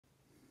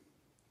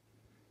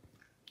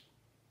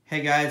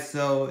Hey guys,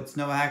 so it's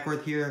Noah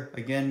Hackworth here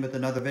again with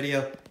another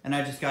video, and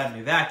I just got a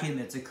new vacuum.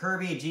 It's a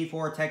Kirby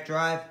G4 tech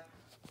drive,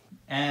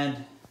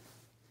 and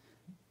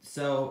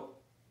so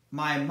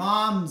my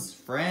mom's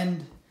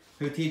friend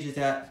who teaches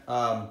at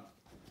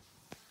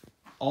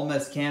Ole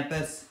Miss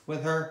campus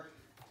with her,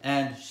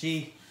 and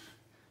she,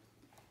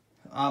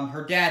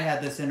 her dad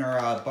had this in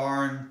her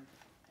barn,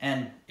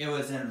 and it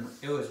was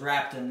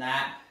wrapped in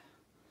that.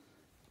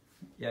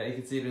 Yeah, you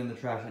can see it in the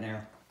trash in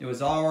there. It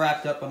was all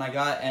wrapped up when I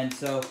got it, and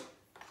so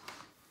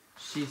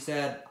she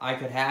said I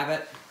could have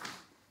it.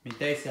 I mean,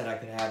 they said I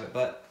could have it,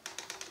 but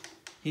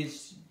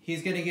he's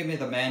gonna give me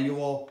the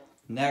manual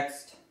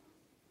next.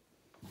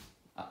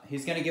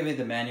 He's gonna give me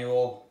the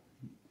manual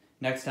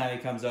next time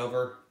he comes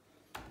over.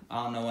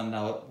 I don't know when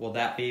will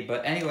that be,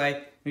 but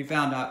anyway, we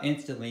found out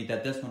instantly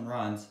that this one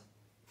runs.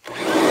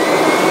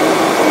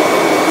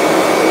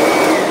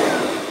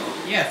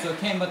 Yeah, so it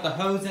came with the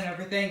hose and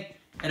everything.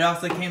 It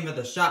also came with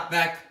a shop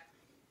vac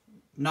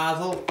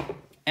nozzle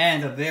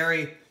and a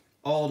very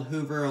old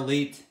Hoover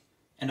Elite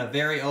and a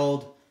very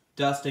old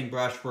dusting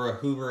brush for a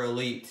Hoover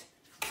Elite.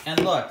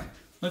 And look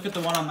at the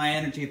one on my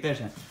Energy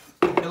Efficient.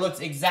 It looks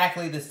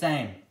exactly the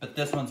same, but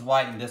this one's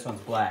white and this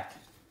one's black.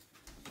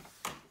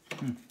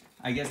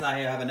 I guess I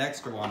have an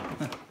extra one.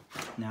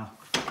 Now,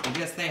 I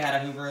guess they had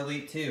a Hoover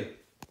Elite too.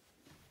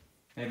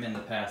 Maybe in the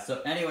past.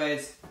 So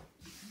anyways,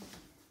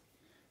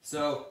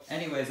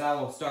 I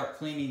will start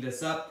cleaning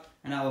this up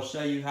and I will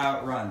show you how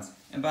it runs.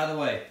 And by the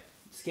way,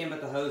 this came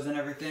with the hose and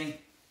everything.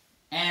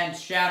 And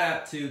shout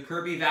out to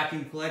Kirby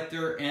Vacuum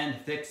Collector and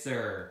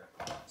Fixer.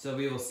 So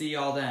we will see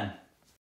y'all then.